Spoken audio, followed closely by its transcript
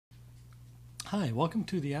Hi, welcome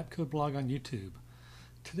to the App Code blog on YouTube.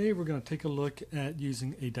 Today we're going to take a look at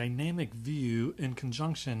using a dynamic view in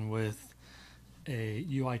conjunction with a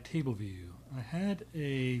UITableView. I had a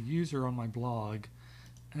user on my blog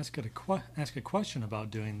ask a question about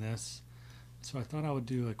doing this, so I thought I would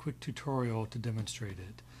do a quick tutorial to demonstrate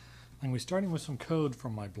it. I'm going to be starting with some code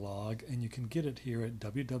from my blog, and you can get it here at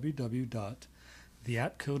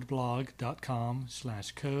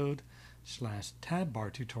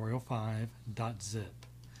www.theappcodeblog.com/code/tabbartutorial5.zip,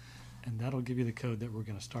 and that'll give you the code that we're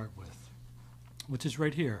going to start with, which is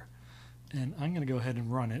right here. And I'm going to go ahead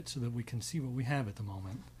and run it so that we can see what we have at the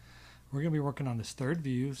moment. We're going to be working on this third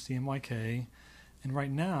view, CMYK, and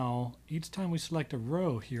right now, each time we select a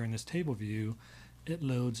row here in this table view, it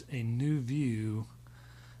loads a new view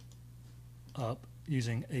up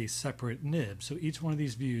using a separate nib. So each one of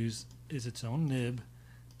these views is its own nib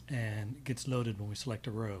and gets loaded when we select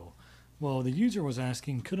a row. Well, the user was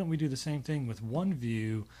asking, couldn't we do the same thing with one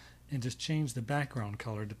view and just change the background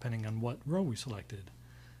color depending on what row we selected?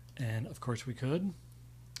 And of course we could.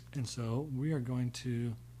 And so we are going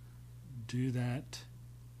to do that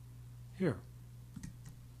here.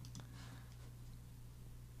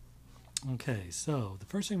 Okay, so the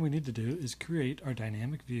first thing we need to do is create our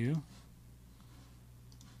dynamic view.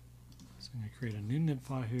 So I'm going to create a new nib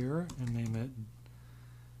file here and name it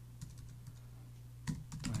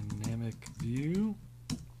dynamic view.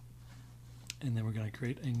 And then we're going to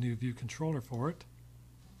create a new view controller for it.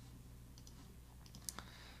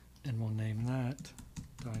 And we'll name that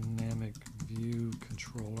dynamic view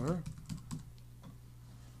controller.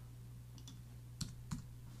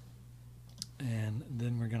 And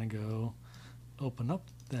then we're going to go open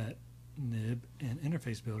up that nib in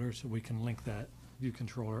Interface Builder so we can link that view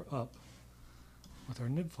controller up with our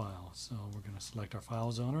nib file. So we're going to select our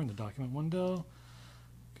files owner in the document window,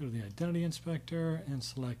 go to the identity inspector, and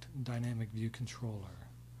select dynamic view controller.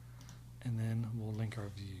 And then we'll link our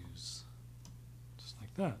views, just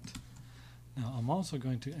like that. Now I'm also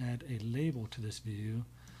going to add a label to this view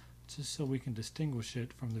just so we can distinguish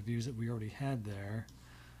it from the views that we already had there,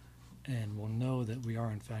 and we'll know that we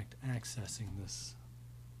are in fact accessing this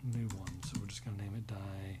new one. So we're just going to name it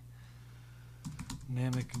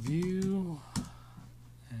dynamic view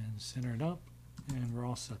and center it up, and we're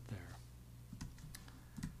all set there.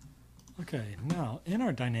 Okay, now in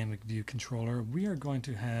our dynamic view controller we are going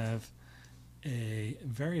to have a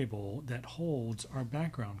variable that holds our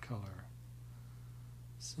background color.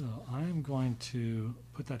 So I'm going to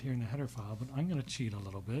put that here in the header file, but I'm going to cheat a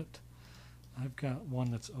little bit. I've got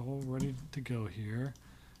one that's all ready to go here,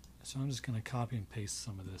 so I'm just going to copy and paste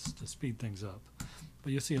some of this to speed things up.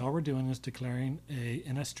 But you'll see all we're doing is declaring a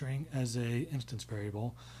NS string as a instance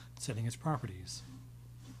variable, setting its properties.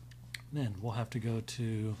 Then we'll have to go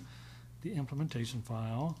to the implementation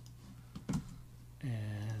file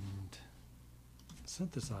and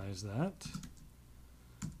synthesize that,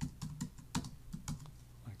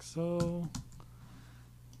 like so.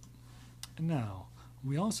 And now,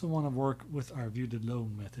 we also want to work with our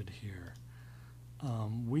viewDidLoad method here.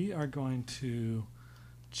 We are going to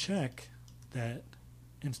check that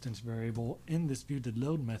instance variable in this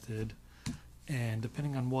viewDidLoad method, and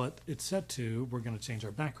depending on what it's set to, we're going to change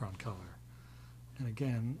our background color. And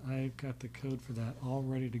again, I've got the code for that all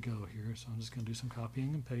ready to go here, so I'm just going to do some copy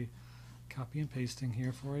and pasting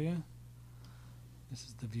here for you. This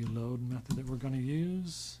is the viewLoad method that we're going to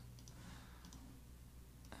use.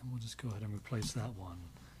 And we'll just go ahead and replace that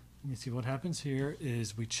one. And you see what happens here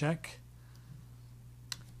is we check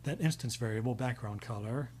that instance variable background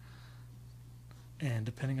color, and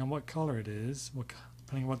depending on what color it is,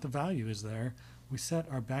 depending on what the value is there, we set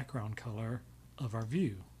our background color of our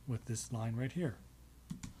view with this line right here.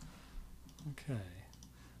 Okay,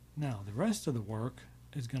 now the rest of the work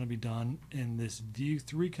is going to be done in this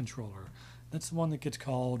View3 controller. That's the one that gets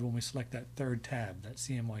called when we select that third tab, that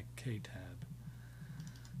CMYK tab.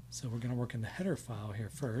 So we're going to work in the header file here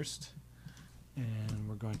first, and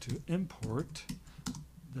we're going to import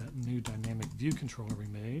that new dynamic view controller we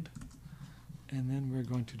made, and then we're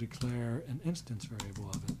going to declare an instance variable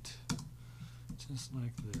of it, just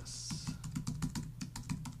like this.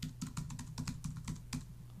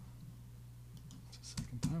 It's the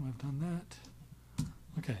second time I've done that.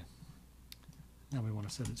 Okay, now we want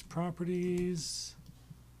to set its properties.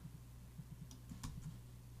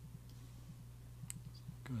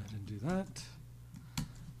 Go ahead and do that.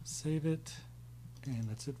 Save it, and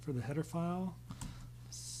that's it for the header file.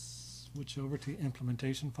 Switch over to the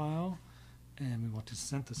implementation file, and we want to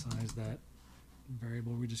synthesize that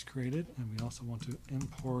variable we just created, and we also want to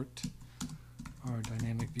import our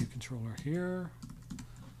dynamic view controller here,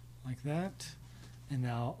 like that. And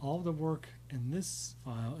now all the work in this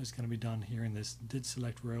file is going to be done here in this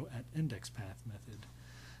didSelectRow at index path method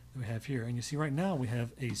that we have here. And you see right now we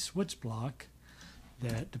have a switch block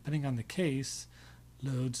that, depending on the case,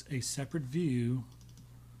 loads a separate view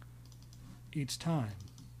each time.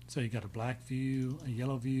 So you got a black view, a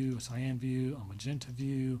yellow view, a cyan view, a magenta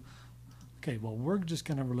view. Okay, well, we're just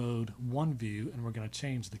going to load one view, and we're going to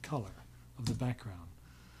change the color of the background.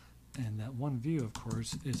 And that one view, of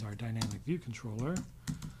course, is our dynamic view controller.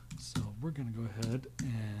 So we're going to go ahead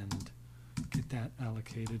and get that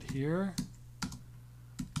allocated here.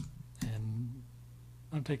 And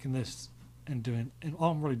I'm taking this and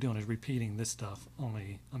all I'm really doing is repeating this stuff,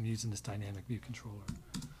 only I'm using this dynamic view controller.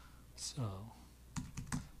 So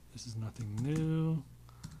this is nothing new.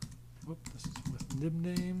 Whoop, this is with nib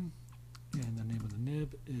name, and the name of the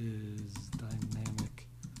nib is dynamic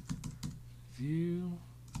view.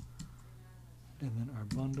 And then our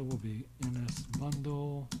bundle will be ns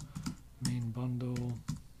bundle, main bundle,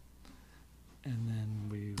 and then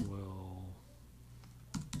we will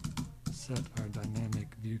set our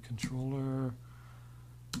dynamic view controller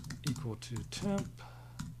equal to temp,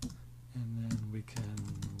 and then we can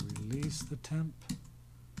release the temp.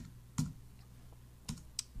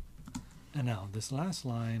 And now this last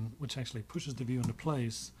line, which actually pushes the view into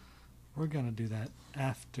place, we're going to do that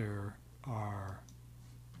after our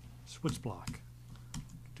switch block.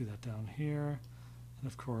 Do that down here, and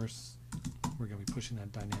of course we're going to be pushing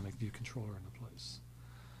that dynamic view controller into place.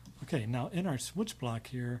 Okay, now in our switch block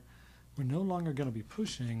here, we're no longer going to be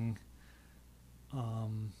pushing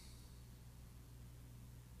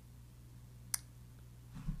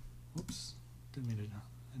whoops, didn't mean to,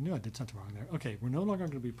 I knew I did something wrong there. Okay, we're no longer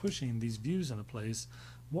going to be pushing these views into place.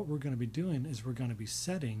 What we're going to be doing is we're going to be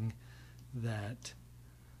setting that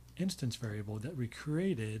instance variable that we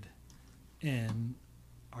created in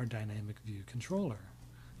our dynamic view controller,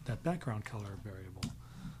 that background color variable.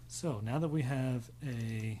 So now that we have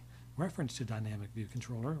a reference to dynamic view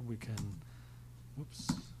controller, we can, whoops,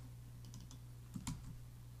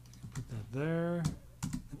 put that there,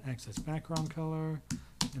 and access background color,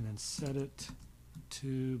 and then set it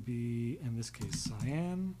to be, in this case,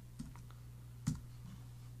 cyan.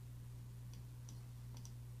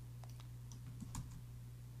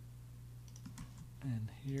 And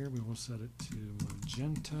here we will set it to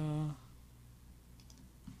magenta.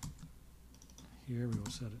 Here we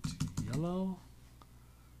will set it to yellow.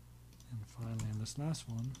 And finally, in this last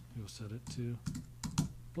one, we will set it to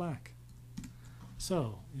black.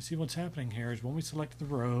 So you see what's happening here is when we select the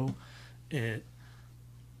row, it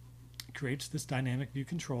creates this dynamic view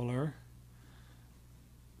controller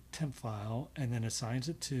temp file and then assigns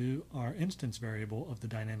it to our instance variable of the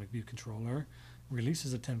dynamic view controller,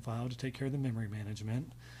 releases a temp file to take care of the memory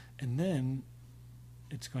management, and then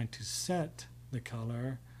it's going to set the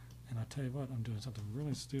color. And I'll tell you what, I'm doing something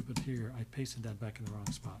really stupid here. I pasted that back in the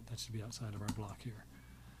wrong spot. That should be outside of our block here.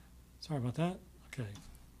 Sorry about that. Okay,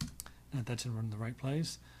 now that should run in the right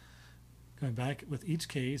place. Going back, with each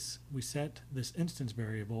case, we set this instance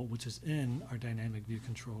variable, which is in our dynamic view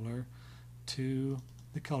controller, to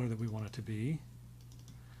the color that we want it to be.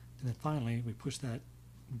 And then finally, we push that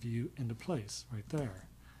view into place right there.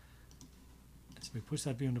 So we push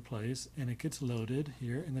that view into place, and it gets loaded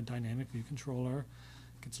here in the dynamic view controller.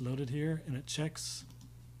 It gets loaded here, and it checks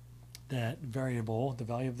that variable, the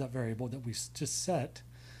value of that variable that we just set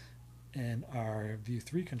in our view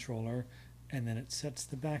 3 controller, and then it sets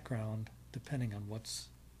the background depending on what's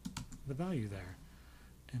the value there.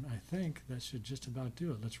 And I think that should just about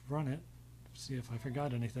do it. Let's run it, see if I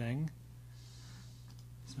forgot anything.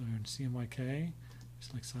 So we're in CMYK,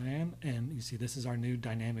 select cyan, and you see this is our new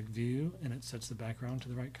dynamic view, and it sets the background to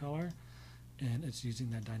the right color, and it's using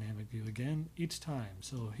that dynamic view again each time.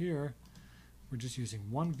 So here we're just using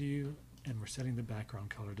one view, and we're setting the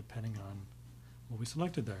background color depending on what we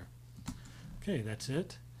selected there. Okay, that's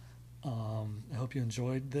it. I hope you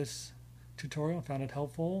enjoyed this tutorial and found it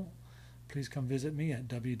helpful. Please come visit me at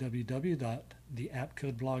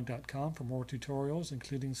www.theappcodeblog.com for more tutorials,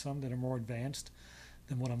 including some that are more advanced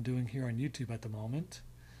than what I'm doing here on YouTube at the moment.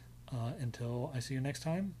 Until I see you next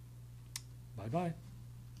time, bye-bye.